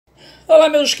Olá,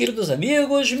 meus queridos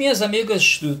amigos, minhas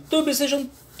amigas do YouTube, sejam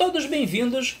todos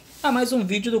bem-vindos a mais um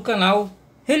vídeo do canal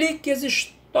Relíquias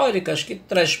Históricas, que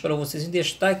traz para vocês em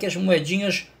destaque as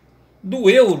moedinhas do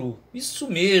euro. Isso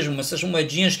mesmo, essas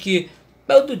moedinhas que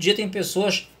todo dia tem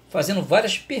pessoas fazendo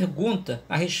várias perguntas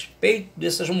a respeito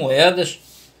dessas moedas.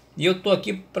 E eu estou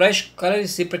aqui para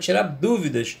esclarecer, para tirar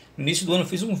dúvidas. No início do ano eu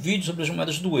fiz um vídeo sobre as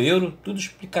moedas do euro, tudo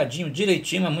explicadinho,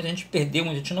 direitinho, mas muita gente perdeu,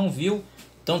 muita gente não viu.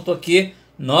 Então estou aqui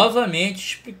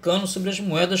novamente explicando sobre as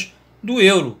moedas do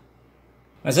euro.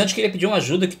 Mas antes queria pedir uma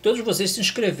ajuda, que todos vocês se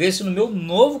inscrevessem no meu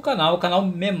novo canal, o canal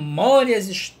Memórias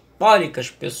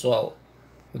Históricas, pessoal.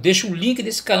 Eu deixo o link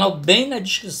desse canal bem na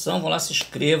descrição, vão lá, se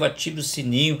inscreva, ative o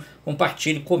sininho,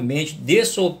 compartilhe, comente, dê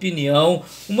sua opinião,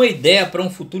 uma ideia para um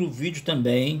futuro vídeo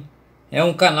também. É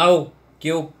um canal que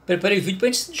eu preparei vídeo para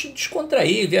a gente se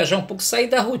descontrair, viajar um pouco, sair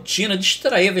da rotina,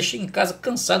 distrair, vai chegar em casa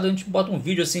cansado, a gente bota um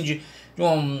vídeo assim de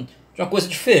uma coisa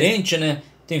diferente, né?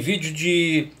 Tem vídeo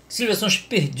de civilizações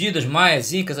perdidas,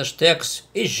 maias, incas, astecas,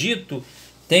 Egito,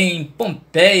 tem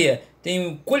Pompeia, tem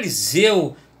o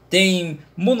Coliseu, tem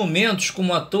monumentos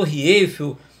como a Torre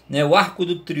Eiffel, né, o Arco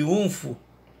do Triunfo,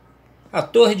 a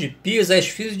Torre de Pisa, as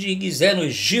Filhas de Gizé no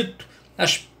Egito,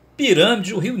 as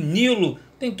pirâmides, o Rio Nilo,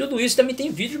 tem tudo isso. Também tem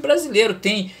vídeo brasileiro,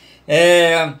 tem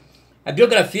a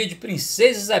biografia de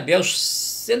Princesa Isabel, o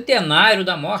centenário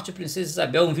da morte de Princesa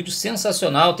Isabel, um vídeo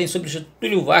sensacional. Tem sobre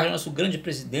Getúlio Vargas, nosso grande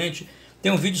presidente.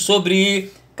 Tem um vídeo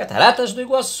sobre Cataratas do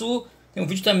Iguaçu. Tem um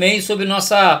vídeo também sobre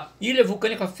nossa ilha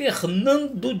vulcânica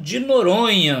Fernando de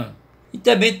Noronha. E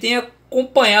também tem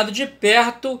acompanhado de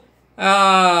perto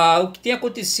o que tem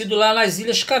acontecido lá nas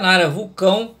Ilhas Canárias,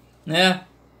 vulcão, né,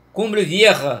 Cumbre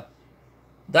Vieja,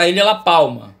 da Ilha La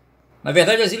Palma. Na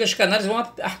verdade, as Ilhas Canárias é um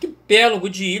arquipélago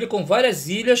de ilha com várias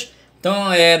ilhas. Então,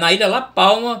 na Ilha La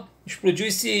Palma explodiu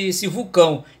esse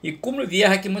vulcão. E Cumbre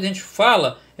Vieja, que muita gente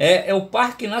fala, é o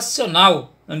Parque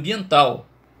Nacional Ambiental.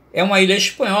 É uma ilha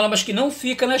espanhola, mas que não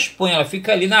fica na Espanha. Ela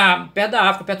fica ali perto da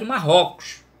África, perto do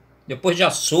Marrocos. Depois de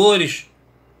Açores,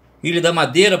 Ilha da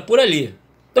Madeira, por ali.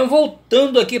 Então,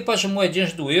 voltando aqui para as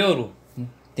moedinhas do euro.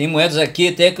 Tem moedas aqui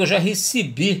até que eu já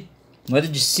recebi. Moeda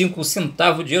de 5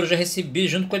 centavos de euro eu já recebi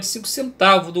junto com a de 5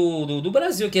 centavos do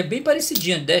Brasil, que é bem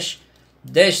parecidinha.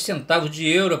 10 centavos de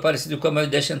euro é parecido com a moeda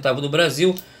de 10 centavos do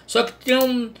Brasil. Só que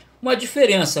tem uma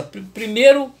diferença.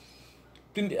 Primeiro,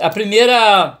 a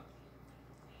primeira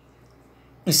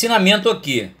ensinamento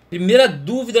aqui. Primeira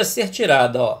dúvida a ser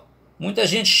tirada. Ó. Muita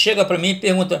gente chega para mim e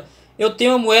pergunta: eu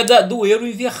tenho a moeda do euro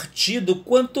invertido,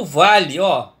 quanto vale?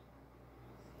 Ó,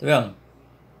 tá vendo?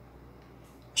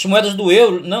 As moedas do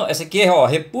euro, não, essa aqui é, ó,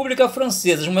 República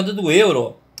Francesa, as moedas do euro,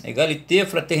 ó, Égalité,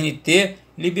 Fraternité,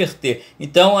 Liberté.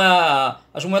 Então,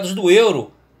 as moedas do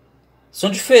euro são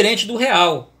diferentes do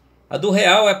real. A do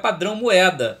real é padrão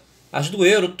moeda. As do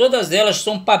euro, todas elas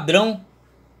são padrão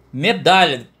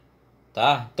medalha,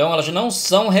 tá? Então, elas não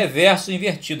são reverso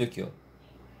invertido aqui, ó.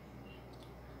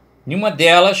 Nenhuma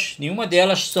delas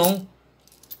são,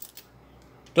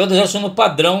 todas elas são no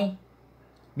padrão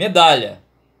medalha.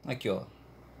 Aqui, ó.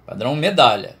 Padrão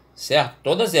medalha, certo?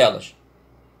 Todas elas,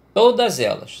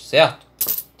 certo?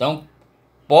 Então,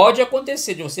 pode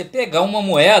acontecer de você pegar uma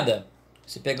moeda,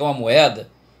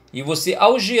 e você,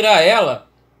 ao girar ela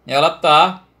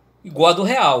tá igual a do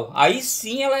real. Aí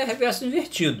sim ela é reverso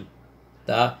invertido,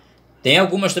 tá? Tem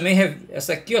algumas também,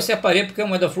 essa aqui eu separei porque é uma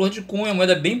moeda flor de cunha, uma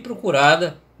moeda bem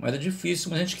procurada, moeda difícil,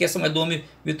 mas a gente quer essa moeda do homem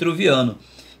vitruviano.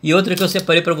 E outra que eu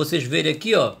separei para vocês verem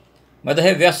aqui, ó, moeda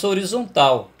reversa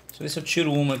horizontal. Deixa eu ver se eu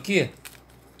tiro uma aqui.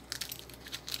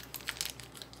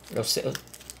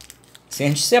 Se a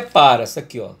gente separa essa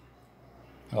aqui, ó.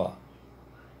 Ó.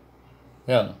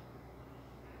 Vendo?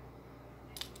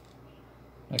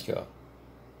 Aqui, ó.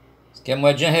 Isso aqui é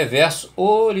moedinha reverso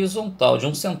horizontal, de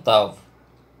 1 centavo.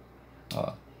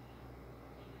 Ó.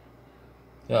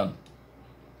 Vendo?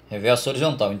 Reverso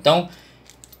horizontal. Então,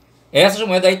 essas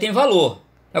moedas aí tem valor.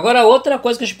 Agora, outra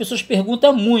coisa que as pessoas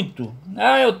perguntam muito.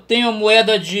 Eu tenho a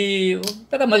moeda de... Vou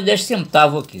pegar mais de 10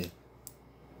 centavos aqui.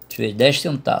 Deixa eu ver, 10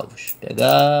 centavos.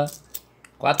 Pegar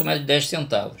 4 moedas de 10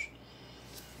 centavos.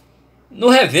 No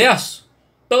reverso,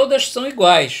 todas são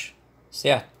iguais,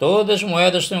 certo? Todas as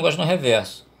moedas são iguais no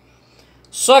reverso.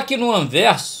 Só que no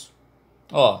anverso,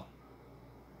 ó,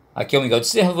 aqui é o Miguel de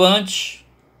Cervantes.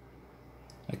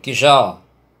 Aqui já, ó,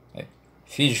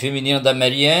 filho feminino da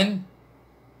Marianne,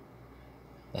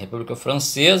 da República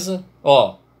Francesa,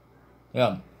 ó,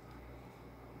 vendo?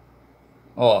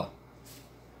 Ó,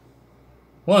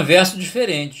 um anverso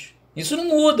diferente. Isso não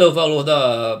muda o valor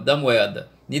da moeda.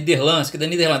 Niderlandes, que da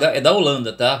Niderlândia, é da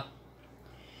Holanda, tá?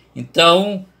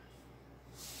 Então,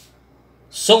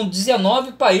 são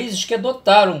 19 países que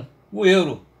adotaram o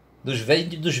euro, dos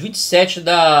 27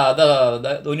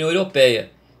 da União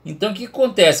Europeia. Então o que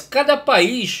acontece? Cada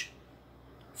país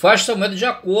faz sua moeda de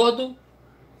acordo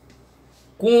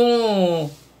com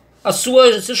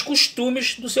seus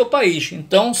costumes do seu país.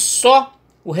 Então só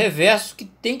o reverso que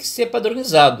tem que ser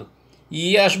padronizado.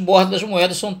 E as bordas das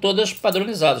moedas são todas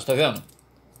padronizadas, tá vendo?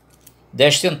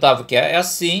 10 centavos que é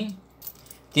assim.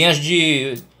 Tem as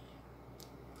de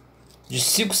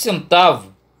 5 centavos,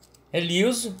 é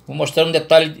liso. Vou mostrar um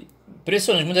detalhe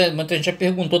impressionante. Muita gente já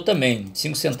perguntou também.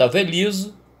 5 centavos é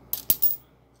liso.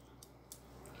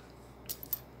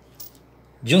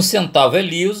 De 1 centavo é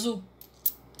liso.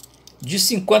 De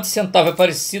 50 centavos é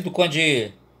parecido com a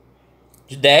de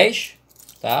 10,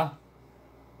 tá?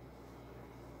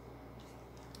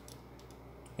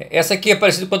 Essa aqui é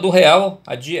parecida com a do real.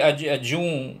 A de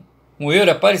 1 euro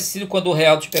é parecido com a do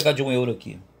real. Deixa eu pegar de 1 euro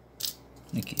aqui.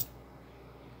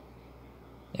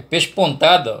 É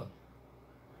pespontada, ó.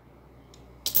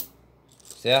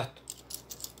 Certo?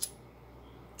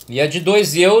 E a de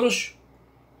 2 euros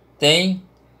tem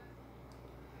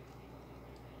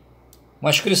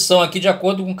uma inscrição aqui de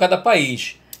acordo com cada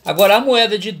país. Agora, a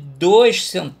moeda de 2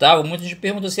 centavos, muita gente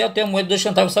pergunta se ela tem a moeda de 2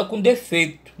 centavos só com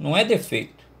defeito. Não é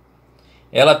defeito.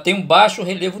 Ela tem um baixo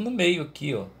relevo no meio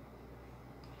aqui, ó.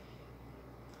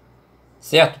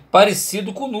 Certo?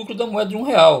 Parecido com o núcleo da moeda de 1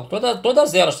 real.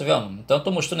 Todas elas, tá vendo? Então,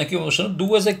 estou mostrando aqui, mostrando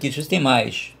duas aqui. Deixa eu ver se tem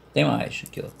mais. Tem mais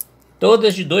aqui, ó.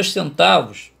 Todas de 2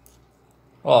 centavos.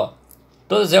 Ó.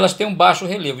 Todas elas têm um baixo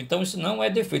relevo. Então, isso não é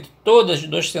defeito. Todas de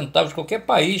 2 centavos de qualquer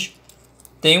país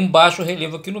tem um baixo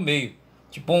relevo aqui no meio.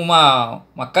 Tipo uma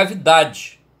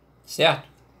cavidade. Certo?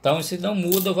 Então, isso não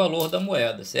muda o valor da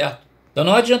moeda, certo? Então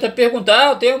não adianta perguntar,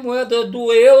 eu tenho a moeda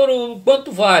do euro,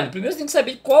 quanto vale? Primeiro você tem que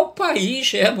saber qual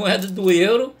país é a moeda do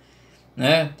euro,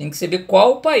 né? Tem que saber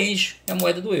qual país é a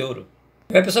moeda do euro.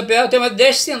 Aí a pessoa pergunta, eu tenho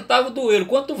 10 centavos do euro,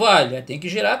 quanto vale? Tem que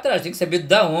girar atrás, tem que saber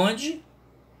da onde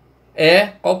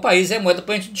qual país é a moeda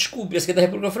para a gente descobrir. Essa aqui é da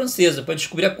República Francesa, para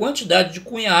descobrir a quantidade de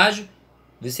cunhagem,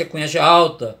 ver se a cunhagem é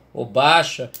alta ou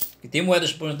baixa. E tem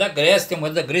moedas, por exemplo, da Grécia, tem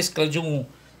moeda da Grécia, que é de um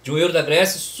euro da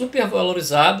Grécia, super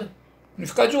valorizada. Vou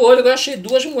ficar de olho, eu achei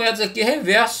duas moedas aqui,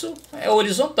 reverso é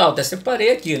horizontal, até separei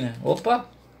aqui, né? Opa,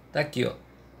 tá aqui, ó,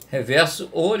 reverso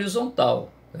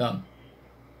horizontal, tá vendo?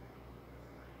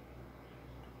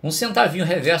 1 centavinho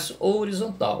reverso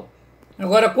horizontal.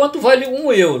 Agora, quanto vale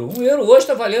 1 euro? 1 euro hoje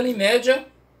está valendo em média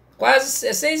quase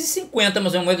 6,50,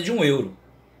 mas é uma moeda de 1 euro.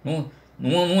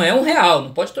 Não é 1 real,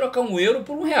 não pode trocar 1 euro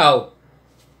por 1 real.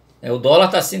 O dólar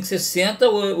está 5,60,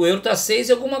 o euro está 6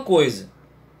 e alguma coisa.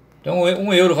 Então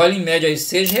 1 euro vale em média aí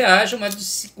 6 reais, mas de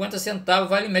 50 centavos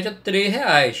vale em média 3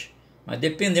 reais. Mas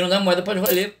dependendo da moeda pode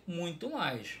valer muito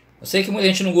mais. Eu sei que muita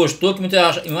gente não gostou, que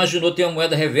muita gente imaginou ter uma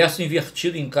moeda reverso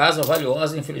invertido em casa,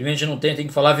 valiosa. Infelizmente não tem que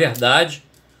falar a verdade,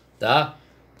 tá?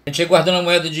 A gente ia guardando a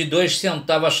moeda de 2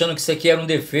 centavos achando que isso aqui era um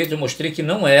defeito, eu mostrei que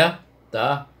não é,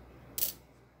 tá?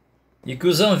 E que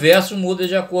os anversos mudam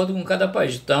de acordo com cada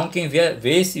país. Então quem vê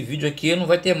esse vídeo aqui não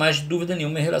vai ter mais dúvida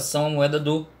nenhuma em relação à moeda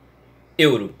do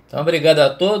euro. Então, obrigado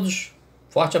a todos.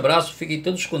 Forte abraço. Fiquem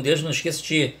todos com Deus. Não esqueça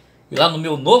de ir lá no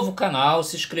meu novo canal,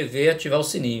 se inscrever, ativar o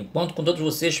sininho. Conto com todos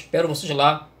vocês. Espero vocês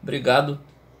lá. Obrigado.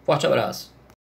 Forte abraço.